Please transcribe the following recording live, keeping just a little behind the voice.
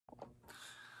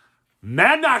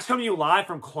Mad Max coming to you live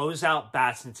from Closeout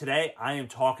Bats, and today I am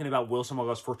talking about Wilson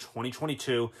gloves for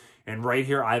 2022, and right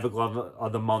here I have a glove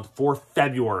of the month for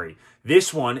February.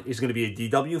 This one is going to be a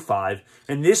DW5,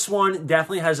 and this one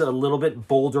definitely has a little bit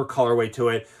bolder colorway to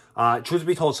it. Truth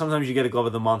be told, sometimes you get a glove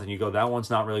of the month and you go, that one's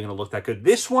not really going to look that good.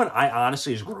 This one, I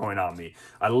honestly, is growing on me.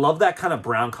 I love that kind of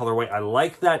brown colorway. I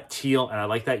like that teal and I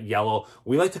like that yellow.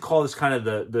 We like to call this kind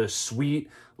of the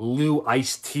sweet Lou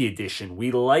Iced Tea edition. We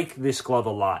like this glove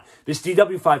a lot. This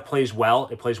DW5 plays well.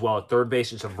 It plays well at third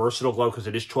base. It's a versatile glove because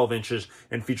it is 12 inches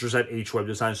and features that H-web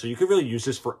design. So you can really use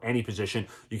this for any position.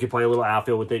 You can play a little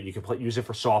outfield with it. You can use it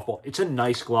for softball. It's a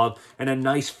nice glove and a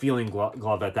nice feeling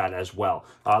glove at that as well.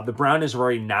 The brown is a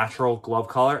very natural glove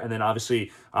color. And then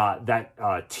obviously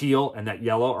that teal and that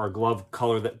yellow are glove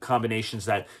color combinations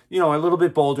that, you know, are a little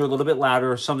bit bolder, a little bit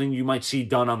louder, something you might see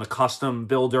done on the custom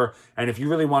builder. And if you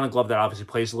really want a glove that obviously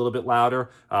plays a little bit louder,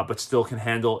 but still can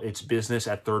handle its business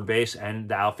at third base and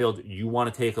the outfield, you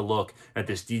want to take a look at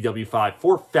this DW5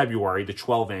 for February, the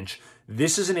 12-inch.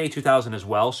 This is an A2000 as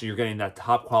well, so you're getting that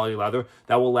top quality leather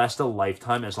that will last a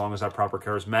lifetime as long as that proper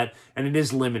care is met, and it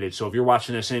is limited. So if you're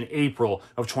watching this in April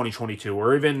of 2022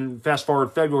 or even fast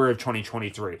forward February of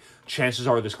 2023, chances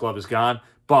are this glove is gone,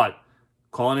 but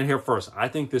calling it here first, I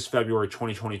think this February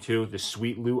 2022, the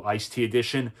Sweet Lou Iced Tea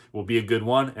edition will be a good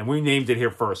one. And we named it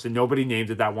here first, and nobody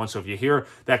named it that one. So if you hear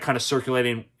that kind of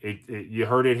circulating, you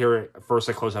heard it here first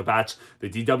at Closeout Bats. The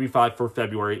DW5 for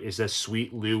February is the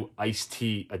Sweet Lou Iced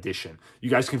Tea edition. You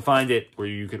guys can find it where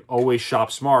you can always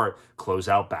shop smart.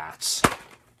 Closeout Bats.